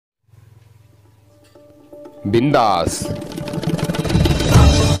बिंदास।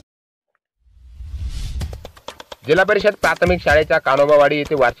 जिल्हा परिषद प्राथमिक शाळेच्या कान्होबावाडी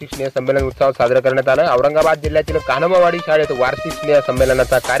येथे वार्षिक स्नेह संमेलन उत्सव साजरा करण्यात आला। औरंगाबाद जिल्ह्यातील कान्होबावाडी शाळेत वार्षिक स्नेह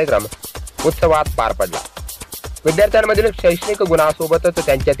संमेलनाचा कार्यक्रम उत्सवात पार पडला। विद्यार्थ्यांमधील शैक्षणिक गुणांसोबतच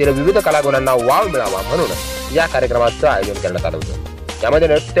त्यांच्यातील विविध कलागुणांना वाव मिळावा म्हणून या कार्यक्रमाचं आयोजन करण्यात आलं होतं। यामध्ये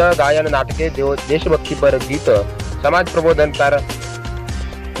नृत्य, गायन, नाटके, देशभक्तीपर गीत, समाज प्रबोधनकार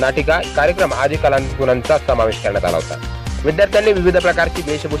नाटिका कार्यक्रम आदी कलागुणांचा समावेश करण्यात आला होता। विद्यार्थ्यांनी विविध प्रकारची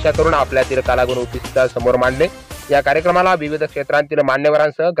वेशभूषा करून आपल्यातील कलागुण उपस्थितांसमोर मांडले। या कार्यक्रमाला विविध क्षेत्रांतील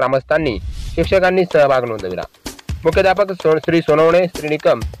मान्यवरांसह ग्रामस्थांनी, शिक्षकांनी सहभाग नोंदविला। मुख्याध्यापक श्री सोनवणे, श्री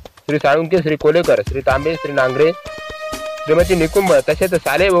निकम, श्री साळुंके, श्री कोलेकर, श्री तांबे, श्री नांगरे, श्रीमती निकुंभ तसेच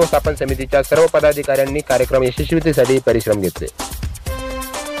शालेय व्यवस्थापन समितीच्या सर्व पदाधिकाऱ्यांनी कार्यक्रम यशस्वीतेसाठी परिश्रम घेतले।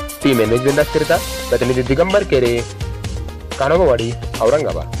 टीम बिंदास करिता प्रतिनिधी दिगंबर केरे, कान्होबावाडी,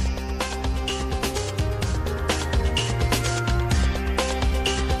 औरंगाबाद।